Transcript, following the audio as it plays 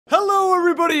Hello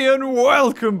everybody and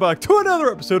welcome back to another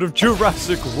episode of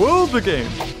Jurassic World The Game.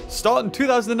 Starting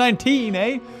 2019,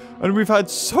 eh? And we've had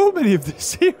so many of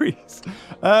this series.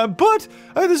 But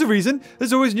there's a reason.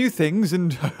 There's always new things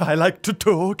and I like to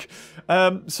talk.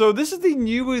 So this is the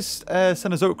newest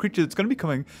Cenezoic creature that's going to be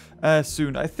coming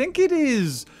soon. I think it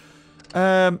is,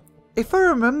 if I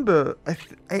remember,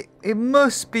 it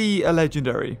must be a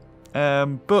legendary.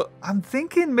 But I'm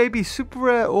thinking maybe super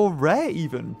rare or rare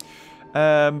even.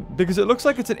 Because it looks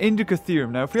like it's an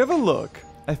Indicatherium. Now, if we have a look,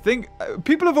 I think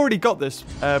people have already got this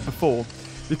before,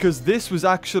 because this was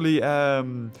actually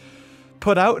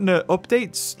put out in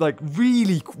updates like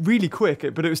really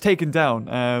quick, but it was taken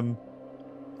down.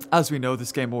 As we know,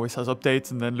 this game always has updates,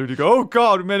 and then Ludia go, "Oh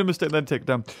God, we made a mistake," and then take it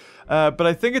down. But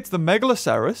I think it's the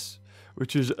Megalosaurus,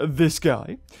 which is this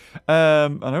guy.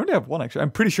 And I only have one, actually.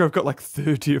 I'm pretty sure I've got like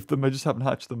 30 of them. I just haven't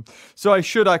hatched them. So I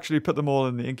should actually put them all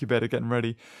in the incubator getting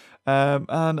ready.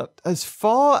 And as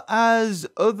far as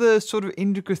other sort of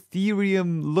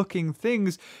Indicatherium-looking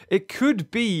things, it could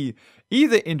be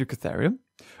either Indicatherium,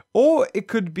 or it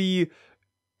could be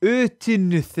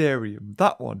Urtinotherium,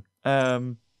 that one.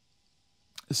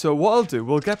 So what I'll do,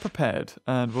 we'll get prepared,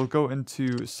 and we'll go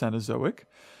into Cenezoic.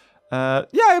 Yeah,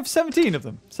 I have 17 of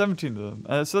them. 17 of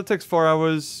them. So that takes 4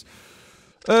 hours.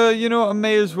 You know, I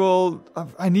may as well.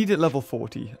 I need it level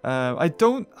 40. I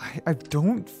don't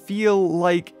feel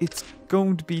like it's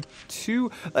going to be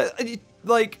too.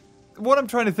 Like, what I'm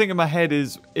trying to think in my head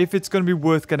is if it's going to be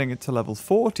worth getting it to level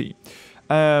 40.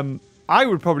 I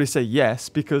would probably say yes,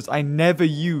 because I never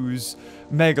use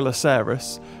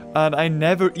Megalosaurus, and I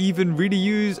never even really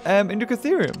use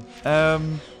Indicatherium.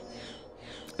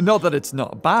 Not that it's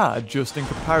not bad, just in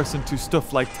comparison to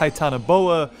stuff like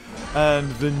Titanoboa and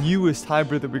the newest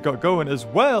hybrid that we got going, as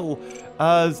well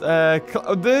as the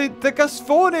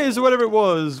Gasfornes or whatever it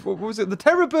was. What was it? The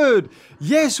Terror Bird.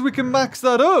 Yes, we can max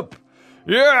that up.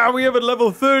 Yeah, we have it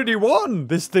level 31.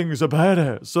 This thing's a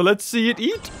badass. So let's see it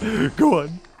eat. Go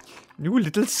on. New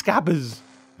little scabbers.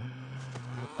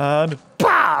 And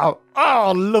pow!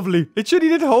 Oh, lovely. It should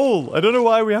eat it whole. I don't know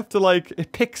why we have to, like,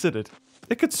 it picks at it.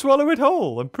 It could swallow it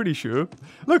whole, I'm pretty sure.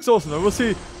 Looks awesome though. We'll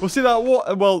see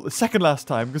that, well, second last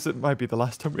time, because it might be the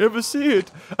last time we ever see it.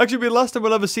 Actually, it'll be the last time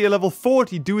we'll ever see a level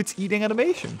 40 do its eating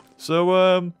animation.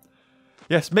 So,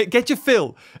 yes, get your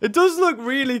fill. It does look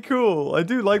really cool. I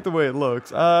do like the way it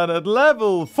looks. And at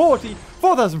level 40,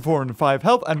 4,405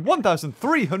 health and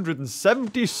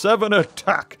 1,377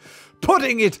 attack.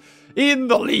 Putting it in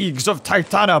the leagues of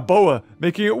Titanoboa,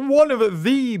 making it one of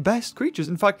the best creatures.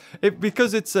 In fact,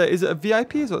 because it's is it a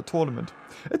VIP? Is it a tournament?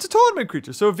 It's a tournament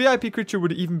creature, so a VIP creature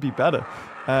would even be better.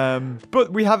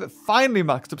 But we have it finally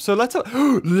maxed up. So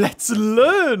let's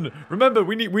learn. Remember,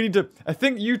 we need to. I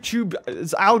think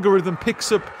YouTube's algorithm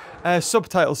picks up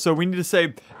subtitles, so we need to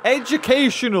say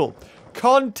educational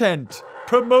content.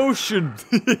 Promotion.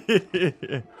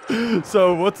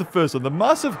 So what's the first one? The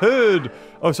massive herd.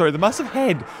 Oh, sorry, the massive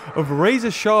head of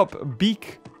razor sharp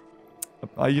beak.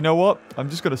 You know what? I'm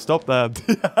just gonna stop there.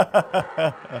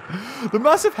 The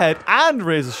massive head and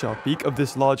razor sharp beak of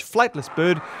this large flightless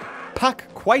bird pack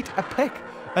quite a peck.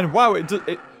 And wow, it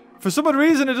for some odd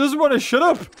reason it doesn't want to shut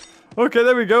up. Okay,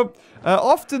 there we go.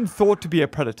 Often thought to be a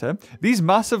predator, these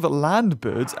massive land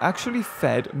birds actually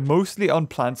fed mostly on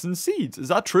plants and seeds. Is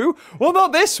that true? Well,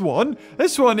 not this one.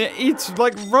 This one, it eats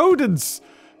like rodents.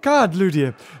 God,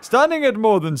 Ludia. Standing at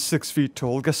more than 6 feet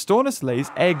tall, Gastornis lays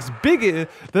eggs bigger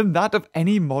than that of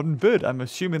any modern bird. I'm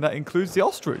assuming that includes the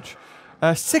ostrich.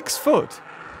 6 foot.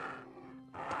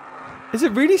 Is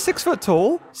it really 6 foot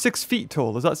tall? 6 feet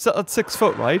tall. Is that's 6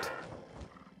 foot, right?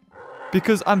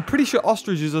 Because I'm pretty sure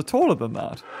ostriches are taller than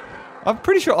that. I'm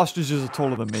pretty sure ostriches are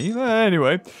taller than me.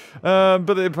 Anyway,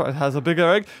 but it has a bigger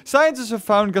egg. Scientists have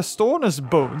found Gastornis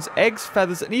bones, eggs,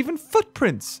 feathers, and even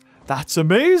footprints. That's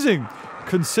amazing,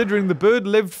 considering the bird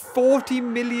lived 40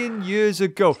 million years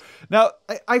ago. Now,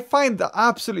 I find that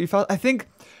absolutely fascinating. I think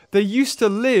they used to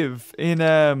live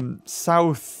in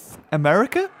South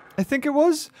America, I think it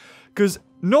was. Because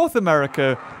North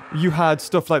America, you had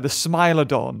stuff like the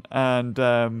Smilodon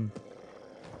and...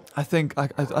 I think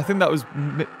that was...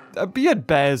 You had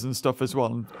bears and stuff as well,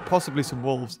 and possibly some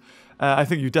wolves. I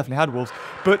think you definitely had wolves.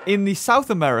 But in the South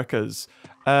Americas,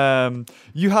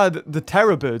 you had the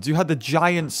terror birds, you had the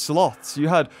giant sloths, you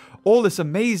had all this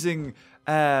amazing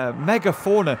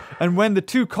megafauna. And when the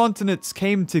two continents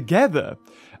came together,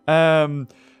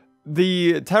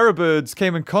 the terror birds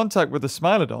came in contact with the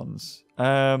Smilodons.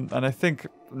 And I think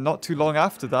not too long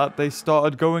after that, they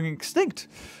started going extinct.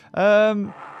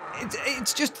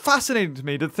 It's just fascinating to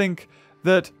me to think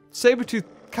that saber-toothed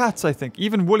cats, I think,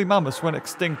 even woolly mammoths went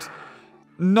extinct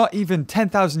not even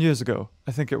 10,000 years ago,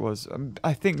 I think it was.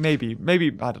 I think maybe,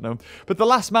 I don't know. But the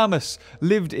last mammoths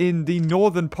lived in the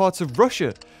northern parts of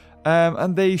Russia.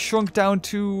 And they shrunk down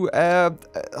to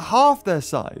half their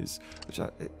size. Which,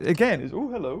 again, is... Oh,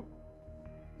 hello.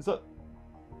 Is that...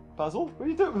 Basil? What are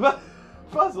you doing?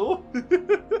 Basil?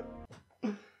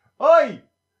 Oi!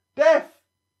 Deaf!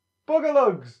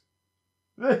 Buggerlugs!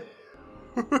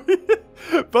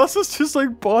 Basil's just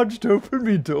like barged open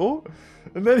me door.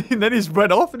 And then he's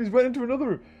went off and he's went into another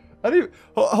room.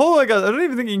 Hold on, guys. I don't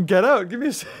even think he can get out. Give me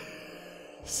a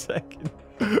second.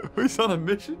 He's on a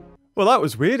mission. Well, that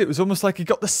was weird. It was almost like he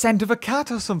got the scent of a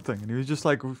cat or something. And he was just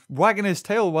like wagging his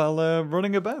tail while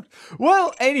running about.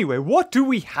 Well, anyway, what do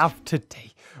we have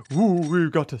today? Ooh,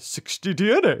 we've got a 60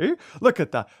 DNA. Look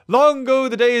at that. Long ago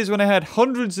the days when I had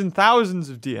hundreds and thousands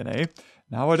of DNA.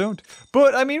 Now I don't.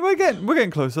 But, I mean, we're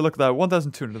getting closer. Look at that.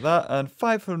 1,200 of that and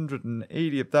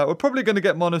 580 of that. We're probably going to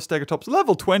get Monostegotops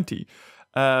level 20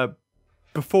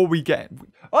 before we get...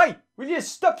 Oi! Will you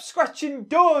stop scratching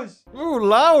doors? Ooh,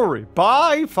 Lowry.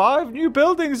 Buy 5 new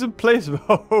buildings in place of...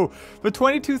 Oh, for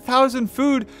 22,000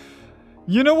 food.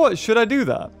 You know what? Should I do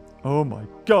that? Oh my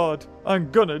god.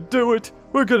 I'm gonna do it.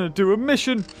 We're gonna do a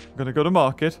mission. I'm gonna go to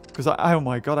market. Because oh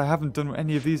my god, I haven't done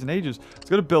any of these in ages. Let's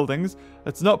go to buildings.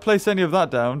 Let's not place any of that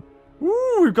down.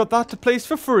 Ooh, we've got that to place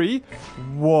for free.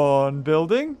 1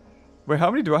 building. Wait,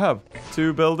 how many do I have?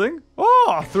 2 building.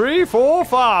 Oh, 3, 4,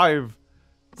 5.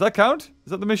 Does that count?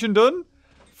 Is that the mission done?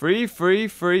 Free.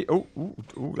 Oh,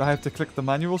 I have to click the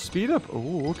manual speed up.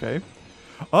 Oh, okay.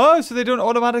 Oh, so they don't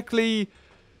automatically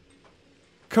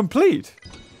complete.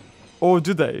 Or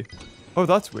do they? Oh,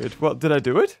 that's weird. Well, did I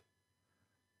do it?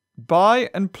 Buy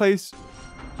and place...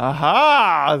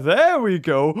 Aha! There we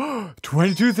go.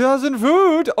 22,000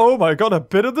 food. Oh my god, a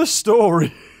bit of the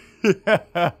story.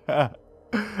 I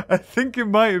think it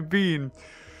might have been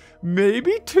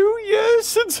maybe 2 years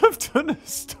since I've done a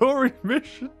story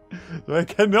mission. I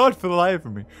cannot for the life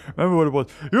of me remember what it was.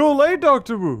 You're late,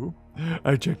 Dr. Wu.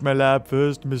 I checked my lab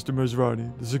first, Mr.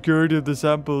 Masrani. The security of the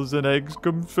samples and eggs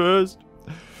comes first.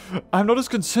 I'm not as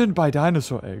concerned by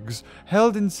dinosaur eggs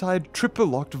held inside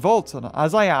triple-locked vaults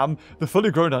as I am the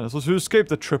fully grown dinosaurs who escaped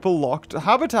the triple-locked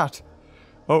habitat.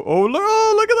 Oh,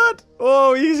 look at that!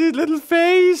 Oh, easy little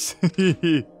face!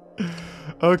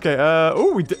 Okay,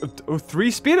 we did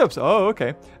 3 speed-ups. Oh,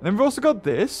 okay. And then we've also got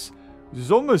this, which is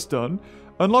almost done.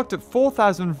 Unlocked at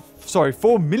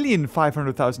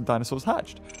 4,500,000 dinosaurs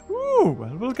hatched. Ooh,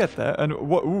 well, we'll get there. And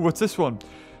what's this one?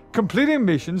 Completing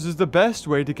missions is the best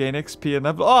way to gain XP and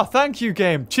level... Oh, thank you,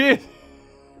 game. Cheers.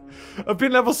 I've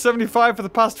been level 75 for the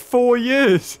past 4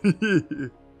 years.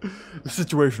 The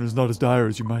situation is not as dire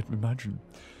as you might imagine.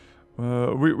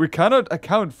 We cannot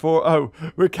account for... Oh,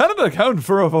 we cannot account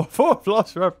for over 4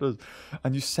 velociraptors.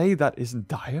 And you say that isn't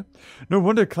dire? No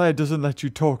wonder Claire doesn't let you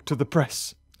talk to the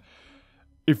press.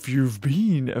 If you've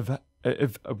been...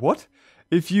 what?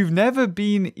 If you've never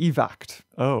been evac'd.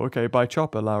 Oh, okay, by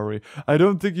Chopper, Lowry. I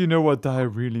don't think you know what dire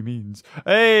really means.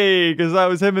 Hey, because that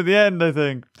was him at the end, I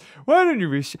think. Why don't you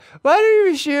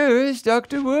reassure us,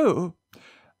 Dr. Wu?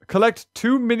 Collect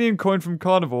 2 million coin from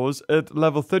carnivores at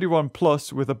level 31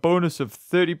 plus with a bonus of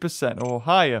 30% or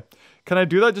higher. Can I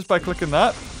do that just by clicking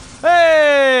that?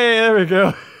 Hey, there we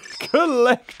go.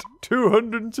 Collect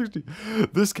 260.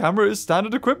 This camera is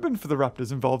standard equipment for the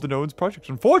raptors involved in Owen's project.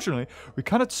 Unfortunately, we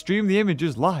cannot stream the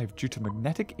images live due to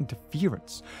magnetic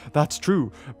interference. That's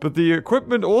true, but the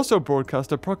equipment also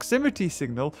broadcasts a proximity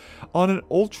signal on an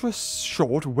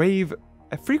ultra-short wave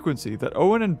frequency that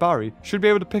Owen and Barry should be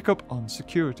able to pick up on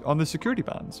the security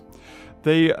bands.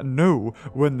 They know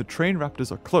when the trained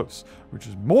raptors are close, which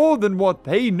is more than what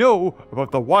they know about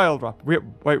the wild raptors.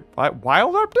 Wait,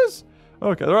 wild raptors?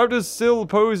 Okay, the raptors still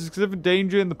pose significant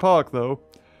danger in the park, though.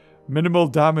 Minimal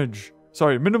danger.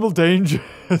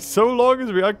 So long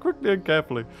as we act quickly and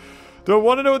carefully. Don't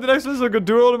want to know what the next one is, so I can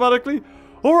do it automatically?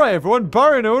 Alright, everyone,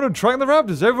 Barry and Owen are tracking the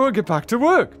raptors. Everyone get back to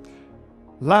work.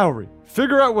 Lowry,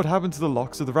 figure out what happened to the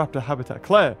locks of the raptor habitat.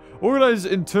 Claire, organize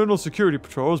internal security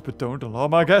patrols, but don't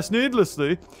alarm our guests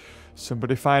needlessly.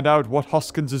 Somebody find out what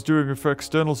Hoskins is doing for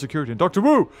external security. And Dr.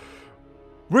 Wu,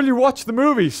 will you watch the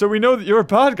movie so we know that you're a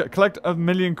bad guy? Collect 1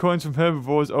 million coins from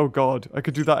herbivores. Oh god, I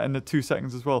could do that in 2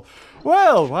 seconds as well.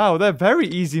 Well, wow, they're very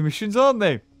easy missions, aren't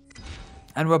they?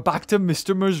 And we're back to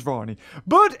Mr. Masrani.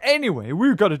 But anyway,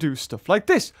 we've got to do stuff like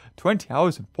this. 20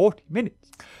 hours and 40 minutes.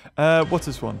 What's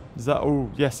this one? Is that...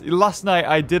 Oh, yes. Last night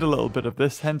I did a little bit of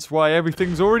this, hence why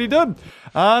everything's already done.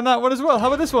 And that one as well. How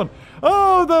about this one?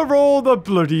 Oh, they're all the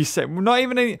bloody same. We're not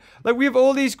even any... Like, we have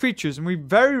all these creatures, and we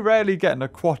very rarely get an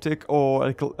aquatic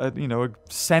or, you know, a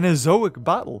Cenezoic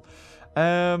battle.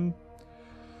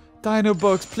 Dino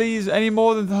bucks, please. Any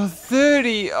more than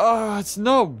 30? Oh, it's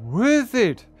not worth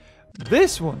it.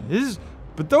 This one is.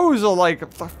 But those are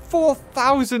like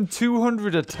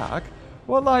 4,200 attack.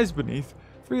 What lies beneath?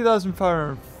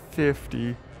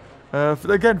 3,550.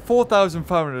 Again,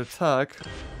 4,500 attack.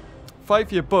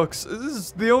 5-year bucks. This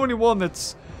is the only one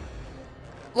that's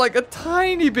like a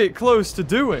tiny bit close to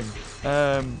doing.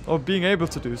 Or being able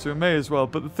to do, so we may as well.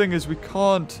 But the thing is, we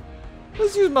can't.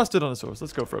 Let's use Mastodontosaurus.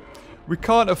 Let's go for it. We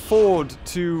can't afford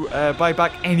to buy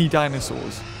back any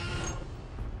dinosaurs.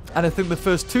 And I think the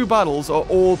first 2 battles are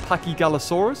all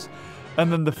Pachygalosaurus.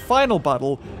 And then the final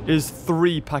battle is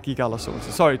 3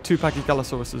 Pachygalosaurus. Sorry, 2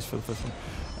 Pachygalosaurus for the first one.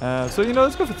 So, you know,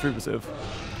 let's go for 3 reserve.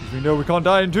 Because we know we can't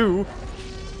die in 2.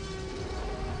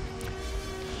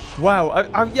 Wow,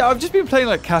 I've just been playing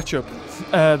like catch-up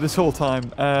this whole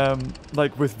time.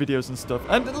 Like with videos and stuff.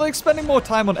 And like spending more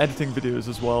time on editing videos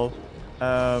as well.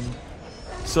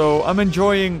 So I'm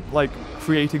enjoying like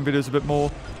creating videos a bit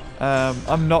more.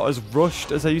 I'm not as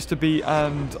rushed as I used to be,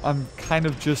 and I'm kind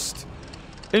of just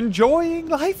enjoying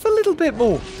life a little bit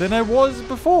more than I was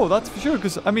before, that's for sure.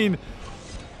 Because, I mean,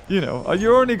 you know,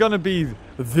 you're only going to be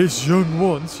this young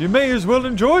once. You may as well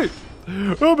enjoy it.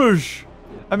 Rubbish.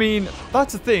 I mean,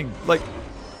 that's the thing. Like,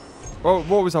 what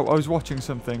was that? I was watching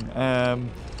something, and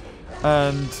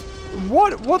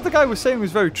what the guy was saying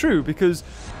was very true, because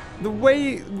the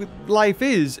way life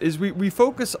is we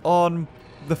focus on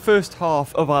the first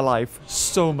half of our life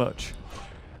so much,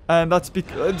 and that's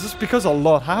just because a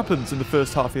lot happens in the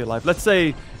first half of your life. Let's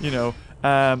say, you know,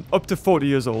 up to 40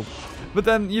 years old, but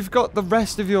then you've got the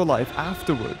rest of your life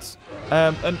afterwards,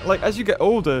 and like as you get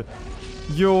older,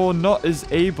 you're not as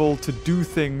able to do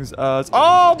things as,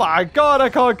 oh my god, I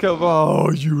can't kill,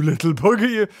 oh you little bugger,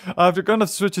 you. I'm gonna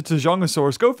switch it to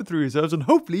Jongosaurus, go for 3 reserves, and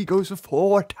hopefully he goes for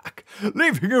 4 attack,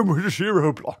 leaving him with a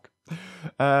 0 block.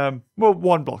 Well,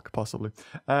 1 block possibly.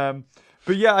 But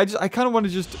yeah, I kind of want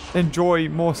to just enjoy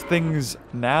more things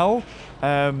now.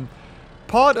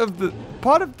 Part of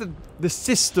the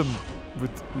system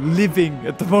with living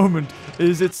at the moment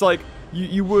is it's like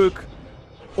you work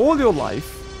all your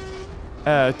life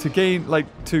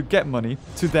to get money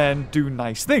to then do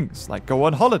nice things like go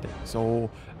on holidays,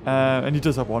 or and he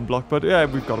does have 1 block, but yeah,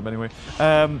 we've got him anyway.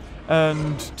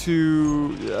 And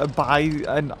to buy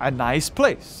a nice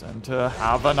place, and to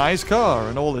have a nice car,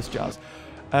 and all this jazz.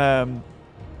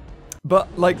 But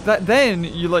like that, then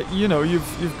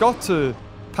you've got to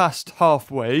past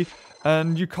halfway,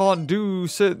 and you can't do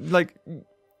certain, like,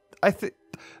 I think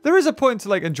there is a point to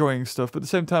like enjoying stuff, but at the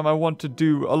same time, I want to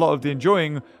do a lot of the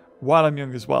enjoying while I'm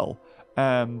young as well.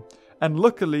 And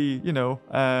luckily, you know,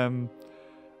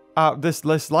 this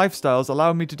lifestyles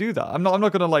allow me to do that. I'm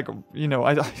not gonna, like, you know,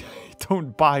 I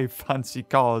don't buy fancy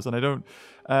cars, and I don't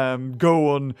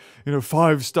go on, you know,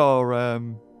 5-star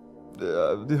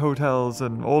the hotels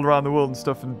and all around the world and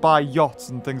stuff, and buy yachts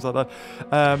and things like that.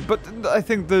 But I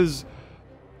think there's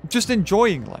just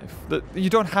enjoying life, that you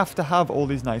don't have to have all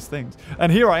these nice things.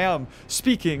 And here I am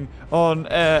speaking on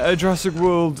Jurassic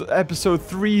World episode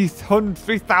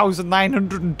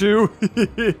 3902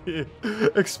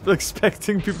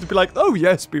 expecting people to be like, oh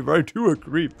yes, Beaver, I do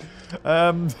agree.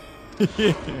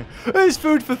 It's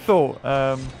food for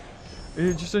thought.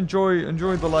 You just enjoy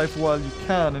the life while you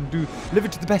can, and live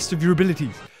it to the best of your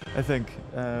abilities, I think.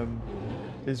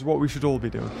 Is what we should all be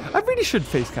doing. I really should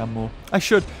face cam more. I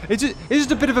should. It's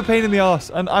just a bit of a pain in the arse,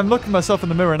 and I'm looking myself in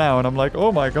the mirror now, and I'm like,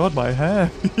 oh my god, my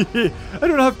hair. I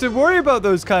don't have to worry about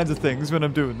those kinds of things when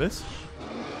I'm doing this.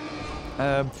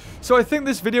 So I think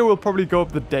this video will probably go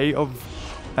up the day of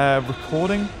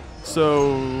recording.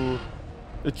 So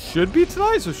it should be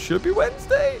tonight, so it should be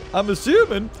Wednesday, I'm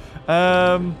assuming.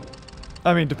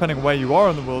 I mean, depending on where you are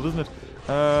in the world, isn't it?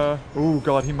 Oh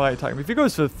god, he might attack me. If he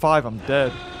goes for 5, I'm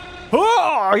dead.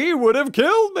 Oh, he would have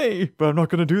killed me, but I'm not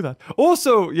gonna do that.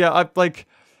 Also, yeah, I like,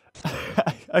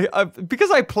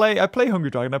 because I play Hungry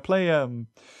Dragon. I play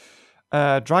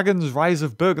Dragon's Rise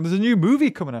of Berg, and there's a new movie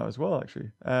coming out as well,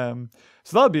 actually. So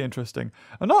that'll be interesting.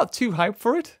 I'm not too hyped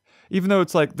for it, even though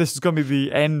it's like this is gonna be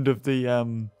the end of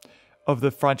the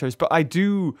franchise. But I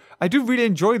do really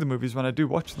enjoy the movies when I do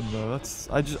watch them, though.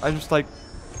 I just like,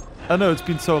 I know it's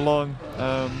been so long.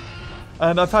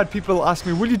 And I've had people ask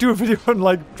me, will you do a video on,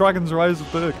 like, Dragon's Rise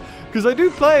of Berg? Because I do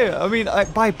play it. I mean,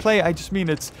 by play, I just mean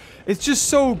it's just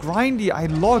so grindy. I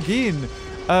log in,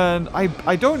 and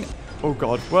I don't... Oh,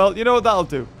 God. Well, you know what? That'll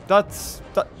do.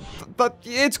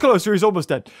 It's closer. He's almost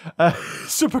dead.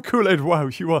 Super Kool-Aid. Wow,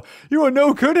 you are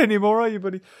no good anymore, are you,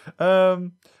 buddy?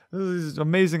 These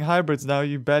amazing hybrids now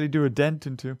you barely do a dent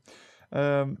into.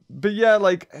 But yeah,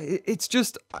 like, it's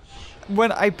just...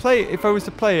 When I play... If I was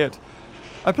to play it...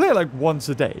 I play it like once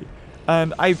a day.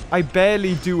 And I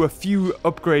barely do a few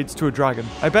upgrades to a dragon.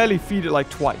 I barely feed it like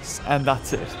twice, and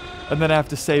that's it. And then I have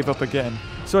to save up again.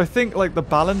 So I think like the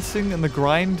balancing and the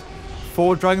grind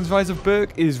for Dragon's Rise of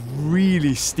Berk is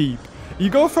really steep. You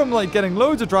go from like getting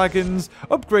loads of dragons,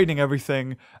 upgrading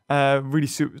everything, really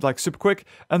super quick,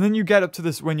 and then you get up to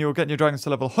this when you're getting your dragons to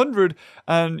level 100,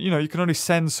 and you know you can only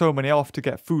send so many off to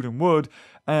get food and wood,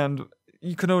 and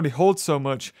you can only hold so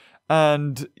much,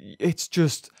 and it's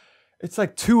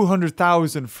like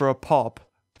 200,000 for a pop.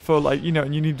 For like, you know,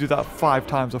 and you need to do that 5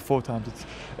 times or 4 times.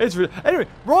 It's really... Anyway,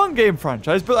 wrong game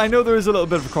franchise, but I know there is a little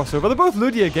bit of a crossover. They're both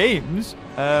Ludia games.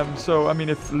 So, I mean,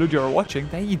 if Ludia are watching,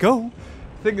 there you go.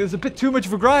 I think there's a bit too much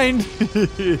of a grind.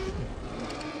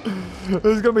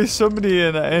 There's going to be somebody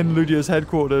in Ludia's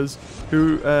headquarters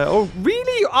who... oh,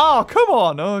 really? Ah, come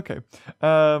on. Oh, okay.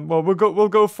 Well, we'll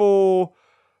go for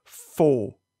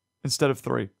 4 instead of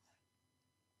 3.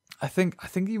 I think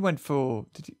he went for...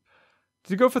 Did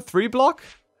he go for 3 block?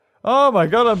 Oh my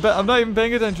god, I'm not even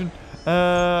paying attention.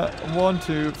 1,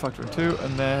 2, factor 2,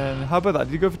 and then how about that?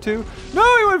 Did he go for 2?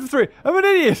 No, he went for 3. I'm an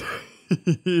idiot.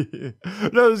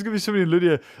 No, there's gonna be somebody in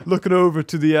Ludia looking over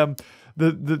to the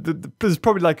there's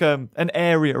probably like an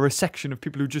area or a section of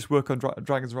people who just work on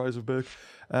Dragon's Rise of Berk.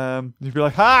 You'd be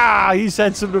like, ha! He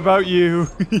said something about you.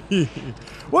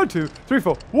 1, 2, 3,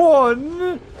 4.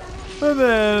 1. And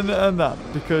then, and that,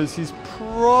 because he's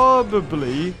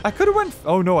probably... I could have went...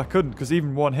 Oh, no, I couldn't, because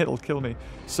even 1 hit will kill me.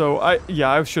 So, I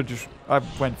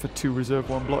went for 2 reserve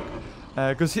 1 block.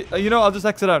 Because, you know, I'll just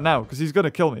exit out now, because he's going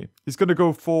to kill me. He's going to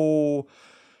go for...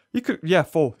 He could, yeah,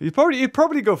 4. He'd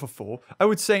probably go for 4. I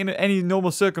would say in any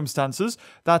normal circumstances,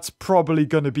 that's probably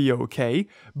going to be okay.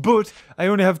 But I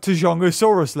only have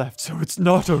Tjongosaurus left, so it's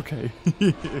not okay.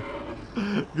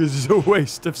 Because it's a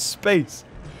waste of space.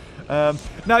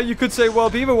 Now you could say, well,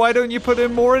 Beaver, why don't you put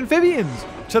in more amphibians?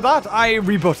 To that I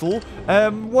rebuttal.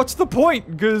 What's the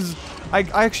point? Because I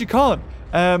actually can't.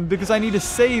 Because I need to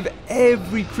save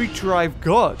every creature I've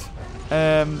got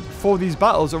for these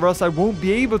battles, or else I won't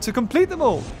be able to complete them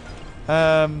all.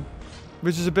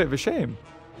 Which is a bit of a shame,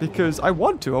 because I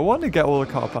want to get all the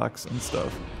car packs and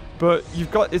stuff. But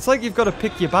it's like you've got to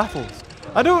pick your battles.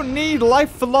 I don't need life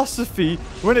philosophy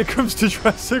when it comes to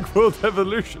Jurassic World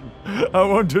Evolution. I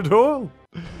want it all.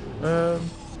 There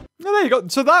you go.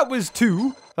 So that was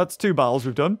 2. That's 2 battles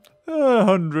we've done.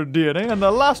 100 DNA. And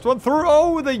the last one through...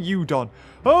 Oh, the Udon.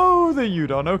 Oh, the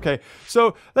Udon. Okay.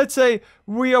 So let's say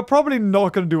we are probably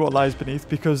not going to do what lies beneath,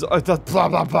 because that blah,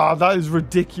 blah, blah. That is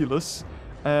ridiculous.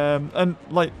 And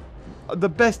like the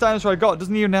best dinosaur I got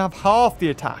doesn't even have half the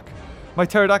attack. My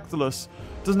Pterodactylus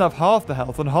doesn't have half the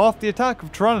health and half the attack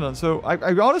of Pteranodon, so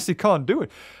I honestly can't do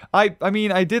it. I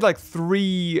mean, I did like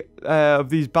 3 of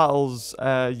these battles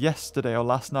yesterday or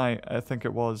last night, I think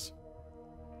it was.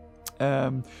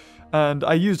 And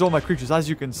I used all my creatures. As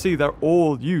you can see, they're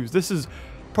all used. This is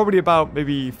probably about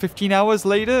maybe 15 hours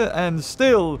later, and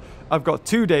still I've got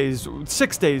 2 days,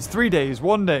 6 days, 3 days,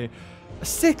 1 day.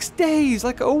 6 days,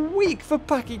 like a week for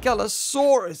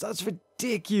Pachygalosaurus. That's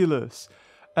ridiculous.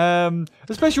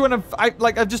 Especially when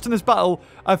I've just in this battle,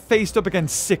 I've faced up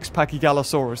against 6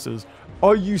 Pachygallosauruses.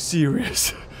 Are you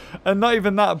serious? And not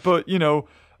even that, but you know,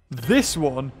 this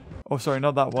one. Oh, sorry,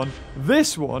 not that one.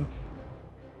 This one.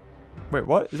 Wait,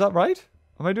 what? Is that right?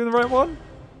 Am I doing the right one?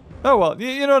 Oh well,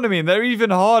 you know what I mean. They're even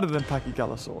harder than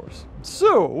Pachygalosaurus.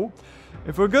 So,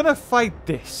 if we're gonna fight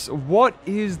this, what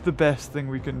is the best thing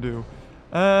we can do?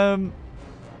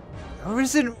 There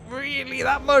isn't really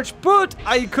that much, but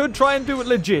I could try and do it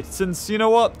legit, since, you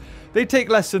know what, they take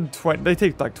less than 20, they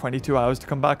take like 22 hours to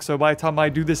come back, so by the time I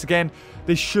do this again,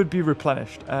 they should be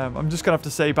replenished. I'm just gonna have to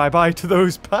say bye-bye to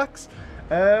those packs.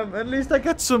 At least I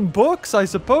get some books, I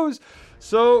suppose.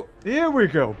 So, here we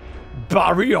go.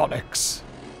 Baryonyx.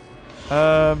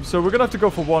 So we're gonna have to go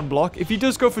for 1 block. If he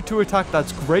does go for 2 attack,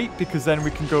 that's great, because then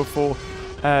we can go for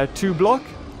 2 block.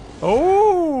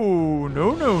 Oh,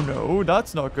 no,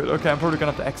 that's not good. Okay, I'm probably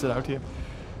gonna have to exit out here.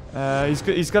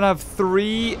 He's gonna have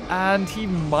 3, and he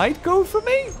might go for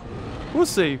me? We'll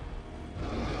see.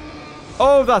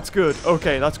 Oh, that's good.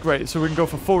 Okay, that's great. So we can go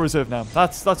for 4 reserve now.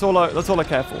 That's all I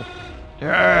care for.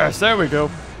 Yes, there we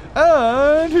go.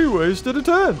 And he wasted a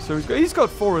turn. So he's got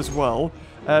 4 as well.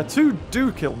 2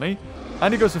 do kill me,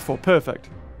 and he goes for 4. Perfect.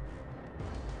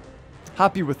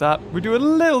 Happy with that. We do a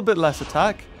little bit less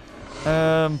attack.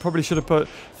 Probably should have put...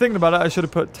 Thinking about it, I should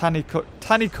have put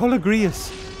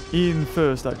Tanicolagrius in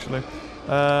first, actually.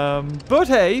 But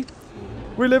hey,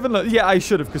 we live and learn. Yeah, I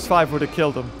should have, because 5 would have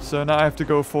killed him. So now I have to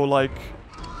go for, like...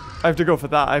 I have to go for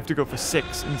that. I have to go for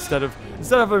 6 instead of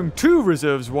having 2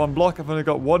 reserves, 1 block. I've only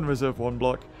got 1 reserve, 1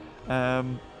 block.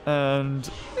 And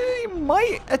he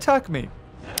might attack me.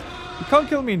 He can't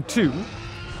kill me in 2.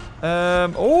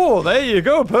 Oh, there you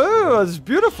go. Oh, that's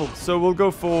beautiful. So we'll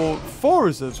go for 4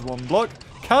 reserves, 1 block.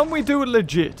 Can we do it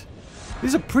legit?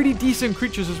 These are pretty decent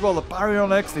creatures as well. The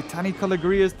Baryon X, the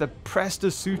Tanicolagrias, the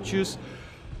Prestosutius.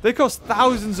 They cost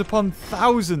thousands upon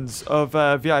thousands of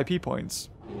VIP points.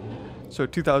 So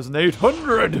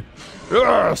 2,800.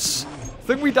 Yes! I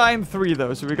think we die in 3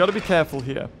 though, so we got to be careful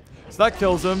here. So that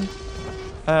kills him.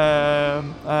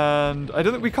 And I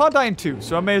don't think we can't die in 2,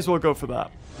 so I may as well go for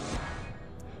that.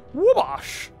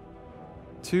 Whoosh!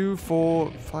 2,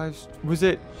 4, 5. Was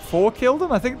it 4 killed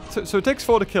him? I think so. It takes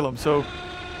 4 to kill him. So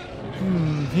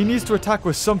he needs to attack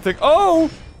with something. Oh!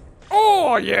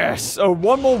 Oh, yes! Oh,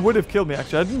 1 more would have killed me,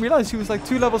 actually. I didn't realize he was like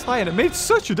 2 levels high, and it made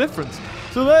such a difference.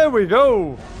 So there we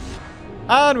go.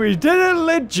 And we did it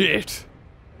legit.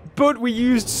 But we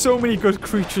used so many good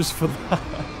creatures for that.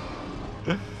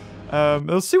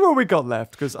 Let's see what we got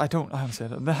left, because I haven't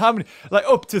said it. How many? Like,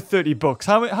 up to 30 bucks.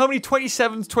 How many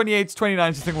 27s, 28s,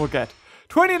 29s do you think we'll get?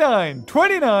 29,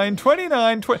 29,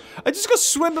 29, 20. I just got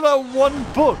swindled out 1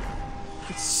 book.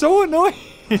 It's so annoying.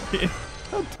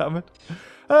 God damn it.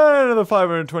 Another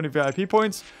 520 VIP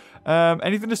points.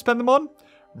 Anything to spend them on?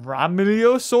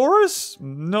 Ramiliosaurus?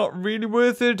 Not really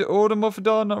worth it.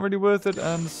 Automorphodon? Not really worth it.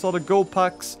 And sort of gold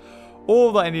packs.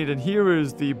 All that I need in here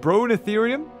is the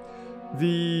Bronatherium,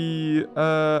 the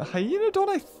Hyenodon,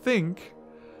 I think,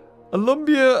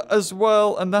 Alumbia as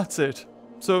well, and that's it.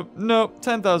 So, no,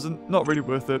 10,000, not really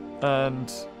worth it.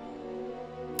 And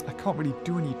I can't really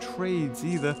do any trades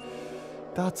either.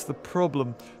 That's the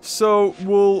problem. So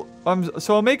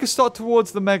I'll make a start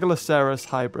towards the Megaloceros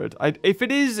hybrid. If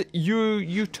it is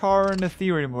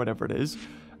Utaranetherium or whatever it is,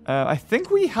 I think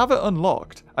we have it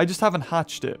unlocked. I just haven't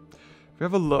hatched it. If we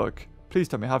have a look, please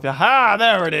tell me have you. Ha!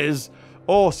 There it is.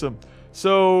 Awesome.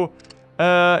 So,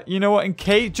 you know what?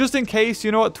 Just in case,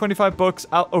 you know what? 25 bucks.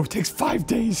 Oh, it takes 5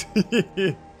 days.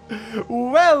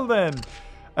 Well then.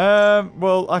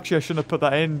 Well, actually, I shouldn't have put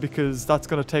that in because that's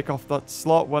going to take off that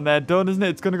slot when they're done, isn't it?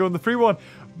 It's going to go in the free one.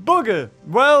 Bugger.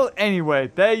 Well, anyway,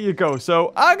 there you go.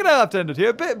 So, I'm going to have to end it here.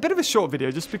 A bit of a short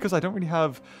video just because I don't really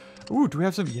have... Ooh, do we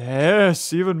have some?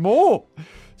 Yes, even more.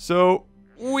 So,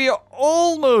 we are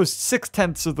almost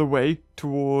 6/10 of the way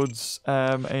towards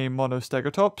a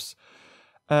Monostegotops.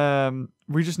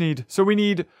 We just need... So, we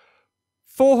need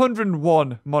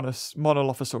 401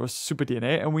 Monolophosaurus Super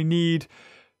DNA, and we need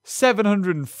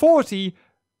 740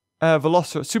 Super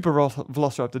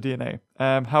Velociraptor DNA.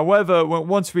 However,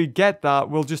 once we get that,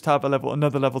 we'll just have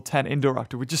another level 10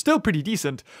 Indoraptor, which is still pretty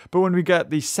decent. But when we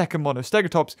get the second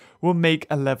Monostegotops, we'll make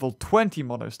a level 20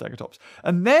 Monostegotops.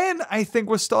 And then I think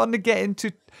we're starting to get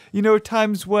into, you know,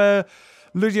 times where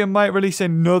Ludia might release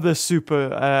another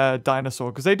super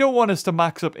dinosaur, because they don't want us to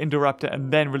max up Indoraptor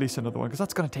and then release another one, because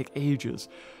that's going to take ages.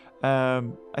 I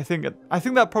think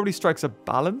that probably strikes a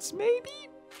balance, maybe?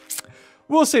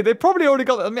 We'll see. They probably already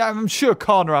got... I mean, I'm sure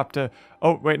Carnoraptor...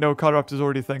 Oh, wait, no. Carnoraptor's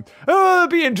already a thing. Oh, it'll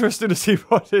be interesting to see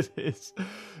what it is.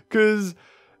 Because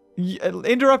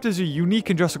Indoraptors are unique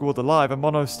in Jurassic World Alive, and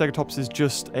Monostegotops is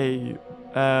just an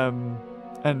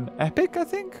epic, I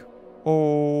think?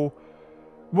 Or...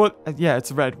 What? Yeah,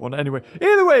 it's a red one. Anyway,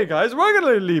 either way, guys, we're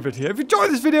going to leave it here. If you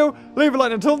enjoyed this video, leave a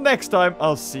like. Until next time,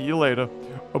 I'll see you later.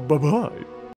 Bye-bye.